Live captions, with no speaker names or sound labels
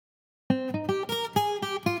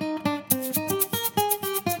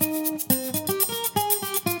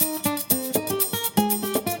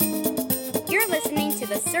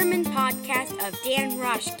sermon podcast of Dan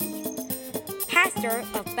Roschke, pastor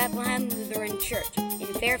of Bethlehem Lutheran Church in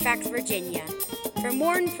Fairfax, Virginia. For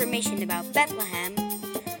more information about Bethlehem,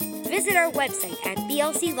 visit our website at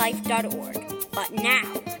blclife.org. But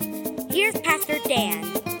now, here's Pastor Dan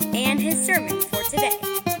and his sermon for today.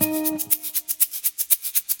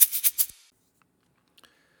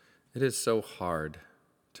 It is so hard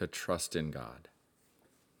to trust in God.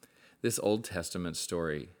 This Old Testament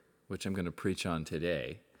story, which I'm going to preach on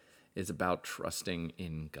today, is about trusting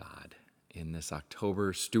in God. In this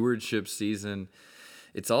October stewardship season,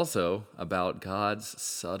 it's also about God's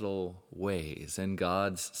subtle ways and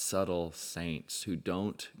God's subtle saints who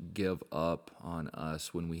don't give up on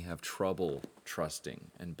us when we have trouble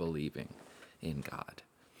trusting and believing in God.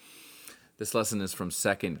 This lesson is from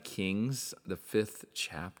 2 Kings, the 5th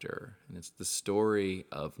chapter, and it's the story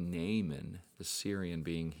of Naaman, the Syrian,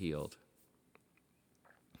 being healed.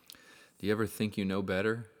 Do you ever think you know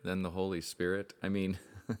better than the Holy Spirit? I mean,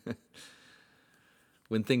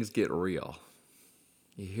 when things get real,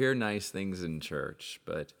 you hear nice things in church,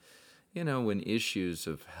 but, when issues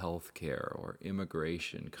of healthcare or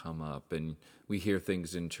immigration come up, and we hear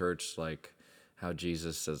things in church like how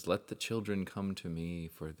Jesus says, "Let the children come to me,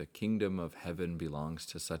 for the kingdom of heaven belongs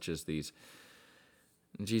to such as these."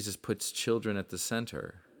 And Jesus puts children at the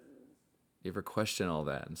center. You ever question all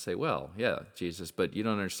that and say, well, yeah, Jesus, but you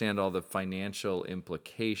don't understand all the financial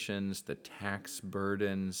implications, the tax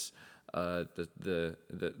burdens, the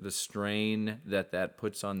strain that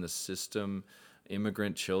puts on the system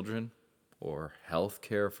immigrant children or health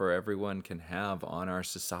care for everyone can have on our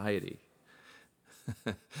society.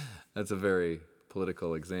 That's a very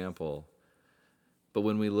political example. But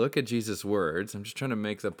when we look at Jesus' words, I'm just trying to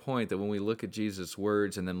make the point that when we look at Jesus'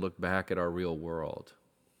 words and then look back at our real world,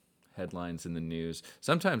 headlines in the news,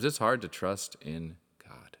 sometimes it's hard to trust in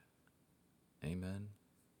God. Amen.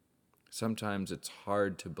 Sometimes it's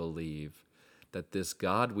hard to believe that this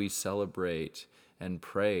God we celebrate and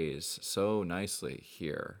praise so nicely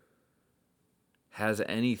here has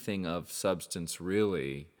anything of substance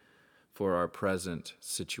really for our present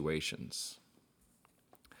situations.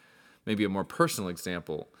 Maybe a more personal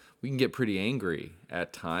example, we can get pretty angry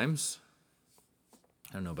at times.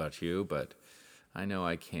 I don't know about you, but I know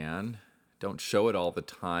I can. Don't show it all the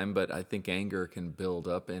time, but I think anger can build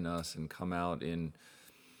up in us and come out in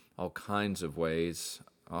all kinds of ways,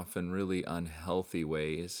 often really unhealthy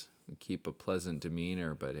ways. We keep a pleasant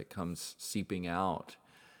demeanor, but it comes seeping out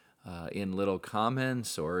in little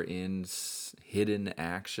comments or in hidden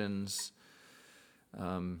actions,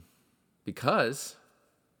 because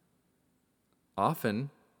often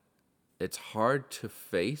it's hard to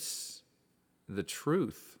face the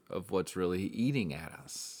truth of what's really eating at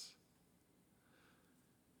us.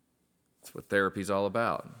 That's what therapy's all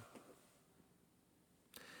about.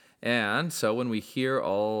 And so when we hear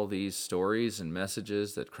all these stories and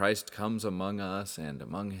messages that Christ comes among us and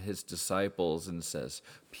among his disciples and says,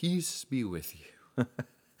 "Peace be with you."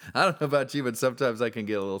 I don't know about you, but sometimes I can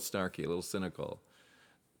get a little snarky, a little cynical.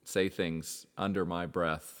 Say things under my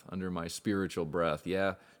breath, under my spiritual breath.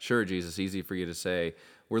 Yeah, sure, Jesus, easy for you to say.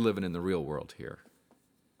 We're living in the real world here.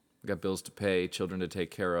 We've got bills to pay, children to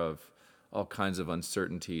take care of, all kinds of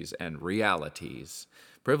uncertainties and realities,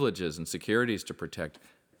 privileges and securities to protect.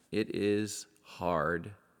 It is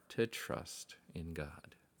hard to trust in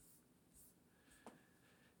God.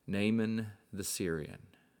 Naaman the Syrian,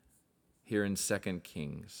 here in 2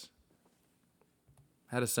 Kings,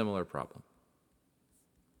 had a similar problem.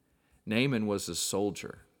 Naaman was a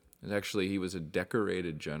soldier. And actually, he was a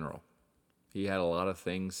decorated general. He had a lot of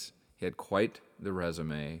things. He had quite the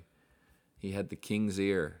resume. He had the king's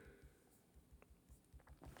ear.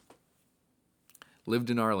 Lived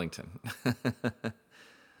in Arlington.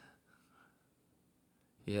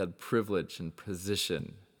 He had privilege and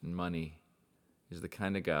position and money. He's the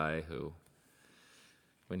kind of guy who,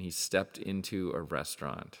 when he stepped into a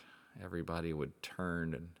restaurant, everybody would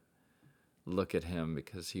turn and look at him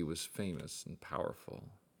because he was famous and powerful.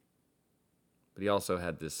 But he also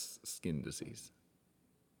had this skin disease,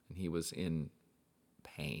 and he was in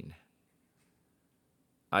pain.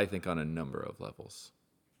 I think on a number of levels,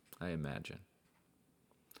 I imagine.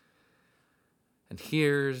 And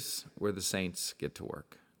here's where the saints get to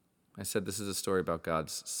work. I said this is a story about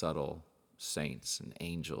God's subtle saints and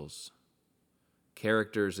angels,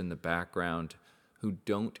 characters in the background who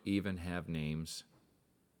don't even have names.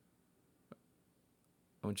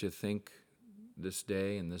 I want you to think this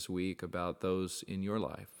day and this week about those in your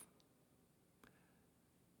life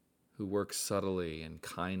who work subtly and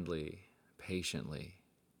kindly, patiently.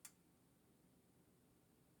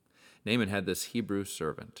 Naaman had this Hebrew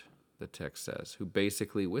servant the text says, who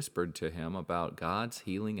basically whispered to him about God's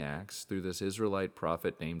healing acts through this Israelite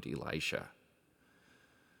prophet named Elisha.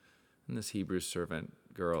 And this Hebrew servant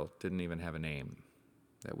girl didn't even have a name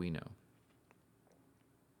that we know.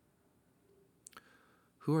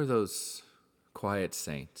 Who are those quiet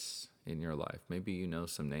saints in your life? Maybe you know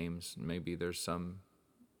some names. Maybe there's some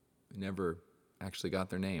who never actually got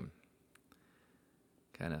their name.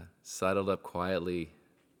 Kind of sidled up quietly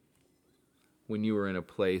when you were in a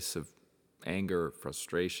place of anger,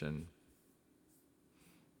 frustration.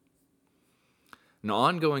 An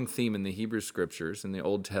ongoing theme in the Hebrew Scriptures, in the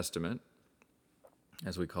Old Testament,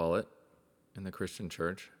 as we call it in the Christian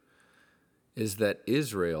church, is that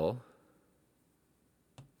Israel,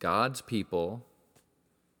 God's people,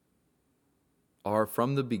 are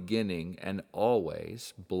from the beginning and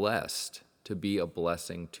always blessed to be a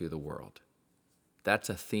blessing to the world. That's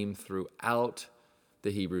a theme throughout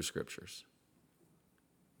the Hebrew Scriptures.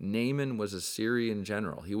 Naaman was a Syrian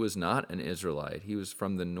general. He was not an Israelite. He was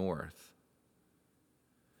from the north.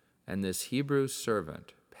 And this Hebrew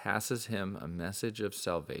servant passes him a message of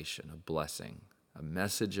salvation, a blessing, a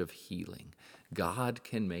message of healing. God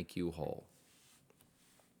can make you whole.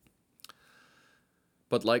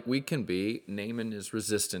 But like we can be, Naaman is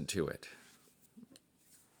resistant to it.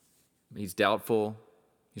 He's doubtful.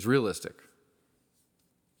 He's realistic.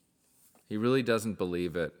 He really doesn't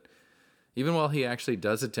believe it. Even while he actually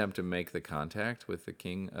does attempt to make the contact with the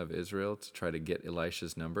king of Israel to try to get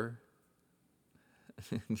Elisha's number.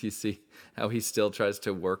 Do you see how he still tries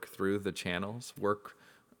to work through the channels, work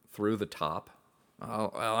through the top?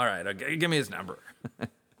 Oh, well, all right, okay, give me his number.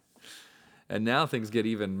 And now things get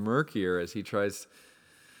even murkier as he tries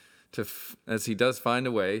to, as he does find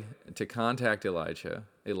a way to contact Elisha.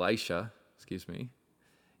 Elisha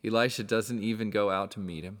doesn't even go out to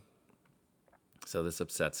meet him. So this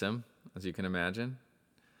upsets him, as you can imagine.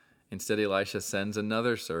 Instead, Elisha sends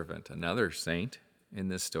another servant, another saint in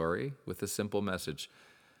this story, with a simple message.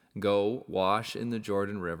 Go wash in the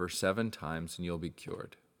Jordan River 7 times and you'll be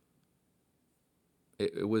cured.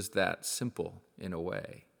 It was that simple in a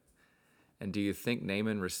way. And do you think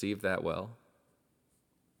Naaman received that well?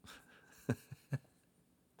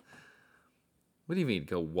 What do you mean,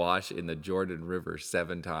 go wash in the Jordan River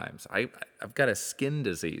 7 times? I've got a skin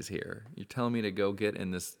disease here. You're telling me to go get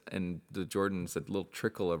in this, and the Jordan's a little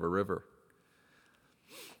trickle of a river.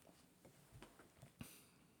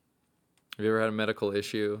 Have you ever had a medical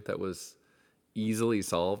issue that was easily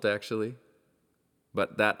solved, actually,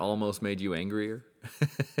 but that almost made you angrier?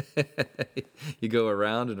 You go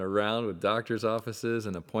around and around with doctor's offices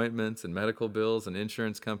and appointments and medical bills and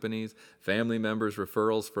insurance companies, family members'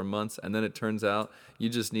 referrals for months, and then it turns out you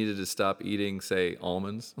just needed to stop eating, say,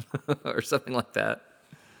 almonds or something like that.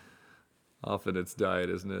 Often it's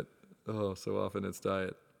diet, isn't it? Oh, so often it's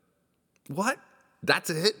diet. What?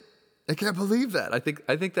 That's it? I can't believe that. I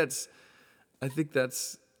think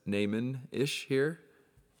that's Naaman-ish here.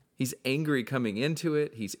 He's angry coming into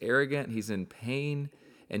it. He's arrogant. He's in pain.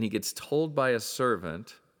 And he gets told by a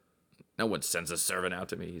servant, no one sends a servant out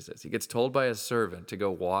to me, he says. He gets told by a servant to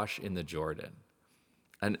go wash in the Jordan.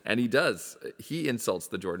 And he does. He insults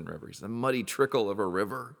the Jordan River. He's a muddy trickle of a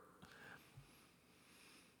river.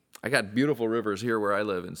 I got beautiful rivers here where I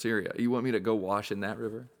live in Syria. You want me to go wash in that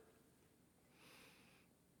river?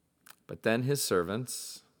 But then his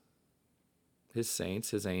servants, his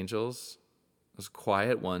saints, his angels, those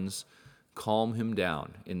quiet ones, calm him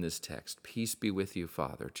down in this text. Peace be with you,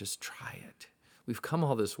 Father. Just try it. We've come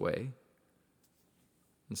all this way.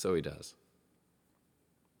 And so he does.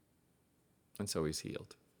 And so he's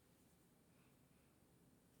healed.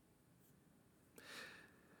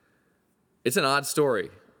 It's an odd story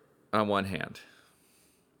on one hand.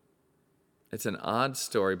 It's an odd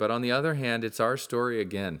story, but on the other hand, it's our story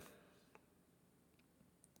again.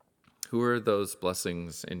 Who are those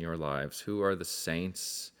blessings in your lives? Who are the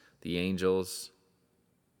saints, the angels?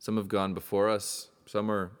 Some have gone before us.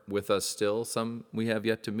 Some are with us still. Some we have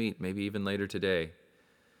yet to meet, maybe even later today.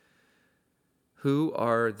 Who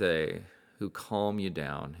are they who calm you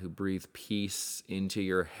down, who breathe peace into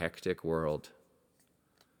your hectic world?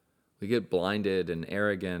 We get blinded and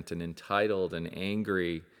arrogant and entitled and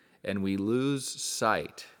angry, and we lose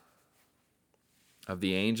sight of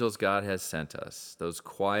the angels God has sent us, those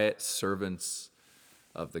quiet servants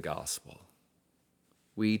of the gospel.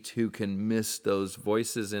 We too can miss those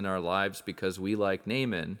voices in our lives because we, like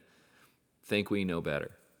Naaman, think we know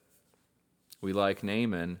better. We, like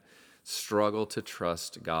Naaman, struggle to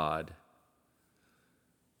trust God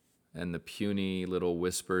and the puny little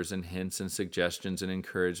whispers and hints and suggestions and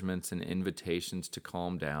encouragements and invitations to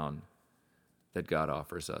calm down that God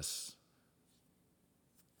offers us.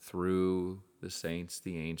 through the saints,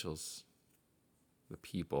 the angels, the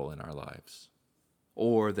people in our lives,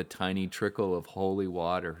 or the tiny trickle of holy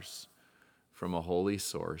waters from a holy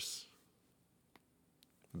source,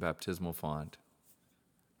 the baptismal font.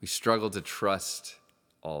 We struggle to trust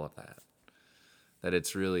all of that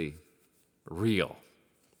it's really real.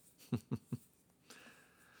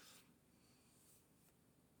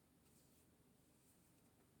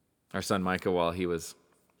 Our son Micah, when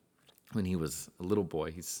he was a little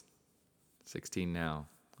boy, he's 16 now,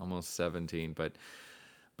 almost 17, but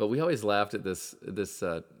we always laughed at this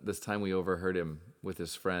time we overheard him with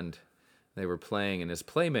his friend. They were playing, and his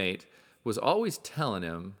playmate was always telling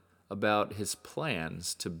him about his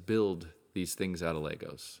plans to build these things out of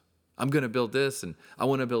Legos. I'm going to build this, and I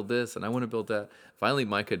want to build this, and I want to build that. Finally,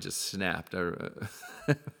 Micah just snapped. We were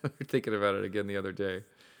thinking about it again the other day.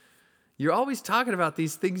 You're always talking about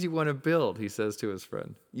these things you want to build, he says to his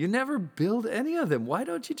friend. You never build any of them. Why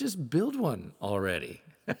don't you just build one already?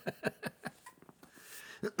 If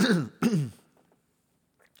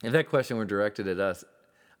that question were directed at us,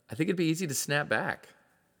 I think it'd be easy to snap back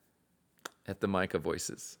at the Micah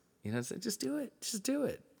voices. Say, just do it. Just do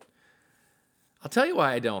it. I'll tell you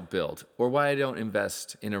why I don't build, or why I don't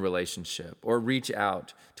invest in a relationship, or reach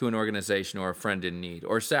out to an organization or a friend in need,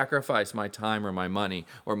 or sacrifice my time or my money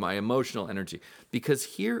or my emotional energy. Because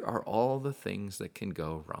here are all the things that can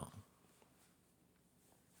go wrong.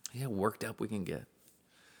 How worked up we can get.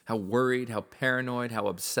 How worried, how paranoid, how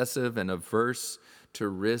obsessive and averse to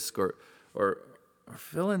risk or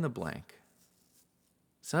fill in the blank.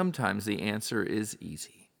 Sometimes the answer is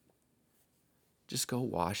easy. Just go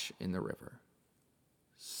wash in the river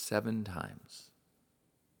 7 times.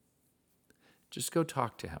 Just go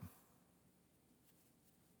talk to him,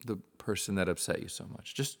 the person that upset you so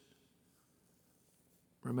much. Just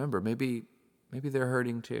remember, maybe they're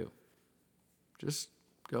hurting too. Just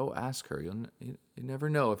go ask her. You never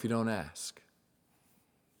know if you don't ask.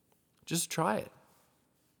 Just try it.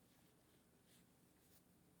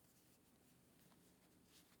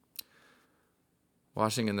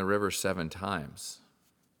 Washing in the river 7 times.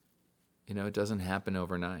 It doesn't happen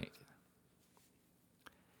overnight.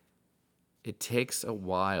 It takes a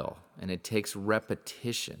while, and it takes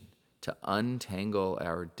repetition to untangle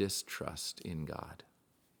our distrust in God.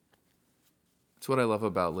 That's what I love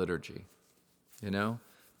about liturgy. The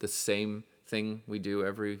same thing we do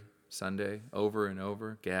every Sunday, over and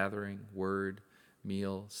over, gathering, word,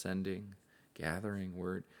 meal, sending, gathering,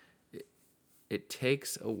 word. It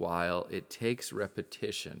takes a while, it takes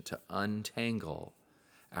repetition to untangle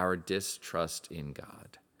our distrust in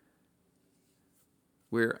God.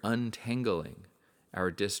 We're untangling our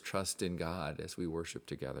distrust in God as we worship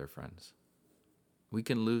together, friends. We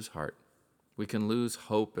can lose heart. We can lose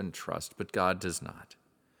hope and trust, but God does not.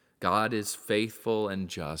 God is faithful and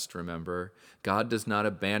just, remember. God does not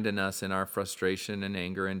abandon us in our frustration and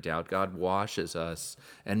anger and doubt. God washes us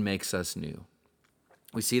and makes us new.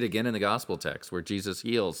 We see it again in the gospel text where Jesus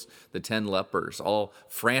heals the 10 lepers, all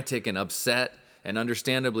frantic and upset, and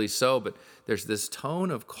understandably so, but there's this tone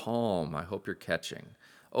of calm, I hope you're catching,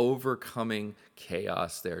 overcoming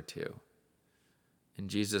chaos there too. And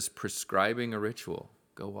Jesus prescribing a ritual,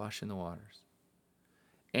 go wash in the waters.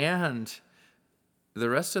 And the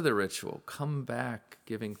rest of the ritual, come back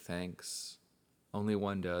giving thanks. Only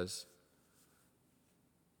one does.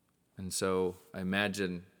 And so I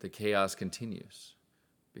imagine the chaos continues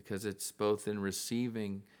because it's both in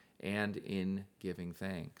receiving and in giving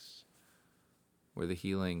thanks where the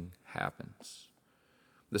healing happens.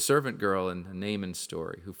 The servant girl in the Naaman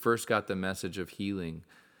story, who first got the message of healing,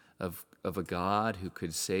 of a God who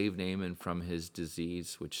could save Naaman from his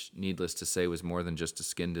disease, which, needless to say, was more than just a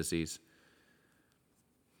skin disease.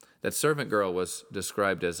 That servant girl was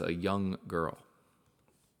described as a young girl.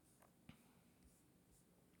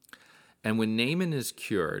 And when Naaman is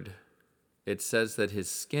cured, it says that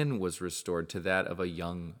his skin was restored to that of a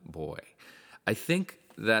young boy. I think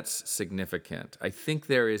that's significant. I think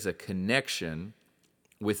there is a connection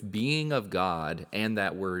with being of God and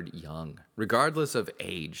that word young, regardless of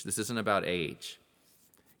age. This isn't about age.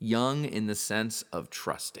 Young in the sense of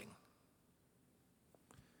trusting.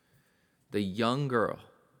 The young girl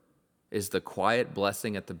is the quiet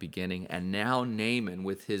blessing at the beginning, and now Naaman,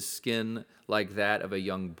 with his skin like that of a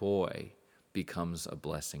young boy, becomes a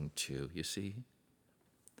blessing too, you see?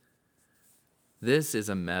 This is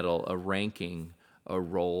a medal, a ranking, a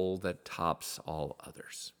role that tops all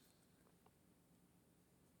others.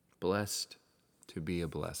 Blessed to be a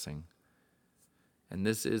blessing. And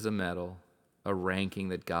this is a medal, a ranking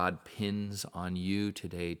that God pins on you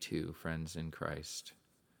today too, friends in Christ.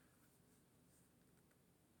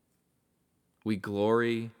 We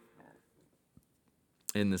glory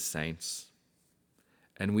in the saints,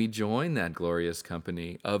 and we join that glorious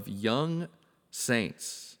company of young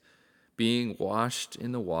saints being washed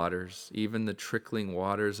in the waters, even the trickling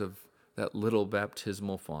waters of that little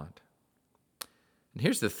baptismal font. And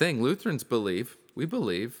here's the thing, Lutherans believe, we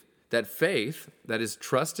believe, that faith, that is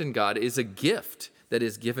trust in God, is a gift that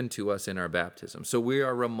is given to us in our baptism. So we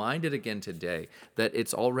are reminded again today that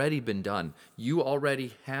it's already been done. You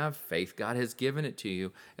already have faith. God has given it to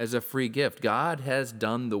you as a free gift. God has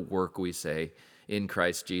done the work, we say, in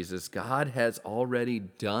Christ Jesus. God has already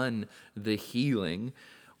done the healing.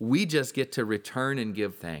 We just get to return and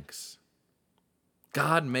give thanks.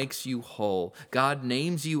 God makes you whole. God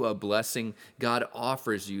names you a blessing. God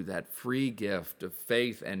offers you that free gift of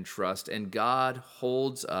faith and trust. And God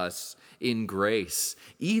holds us in grace,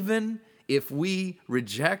 even if we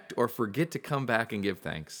reject or forget to come back and give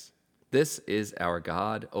thanks. This is our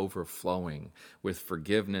God overflowing with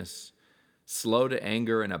forgiveness, slow to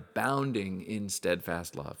anger, and abounding in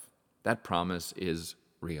steadfast love. That promise is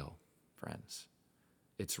real, friends.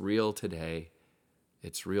 It's real today.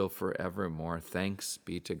 It's real forevermore. Thanks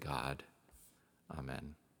be to God.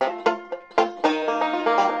 Amen.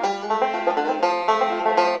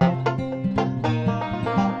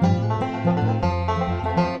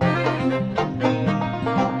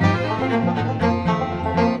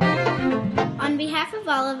 On behalf of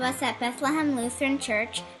all of us at Bethlehem Lutheran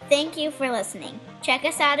Church, thank you for listening. Check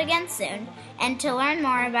us out again soon, and to learn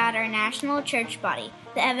more about our national church body,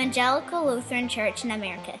 the Evangelical Lutheran Church in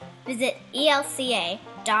America, visit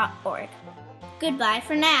elca.org. Goodbye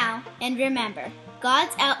for now, and remember,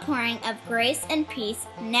 God's outpouring of grace and peace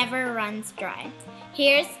never runs dry.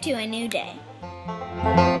 Here's to a new day.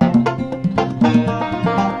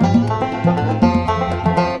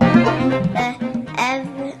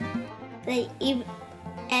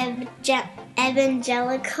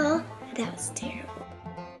 Evangelical. That was terrible.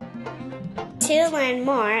 To learn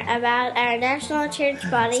more about our national church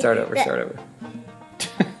body. Start over.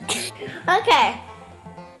 Okay.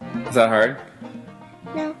 Is that hard?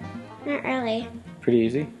 No, not really. Pretty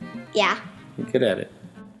easy? Yeah. You're good at it.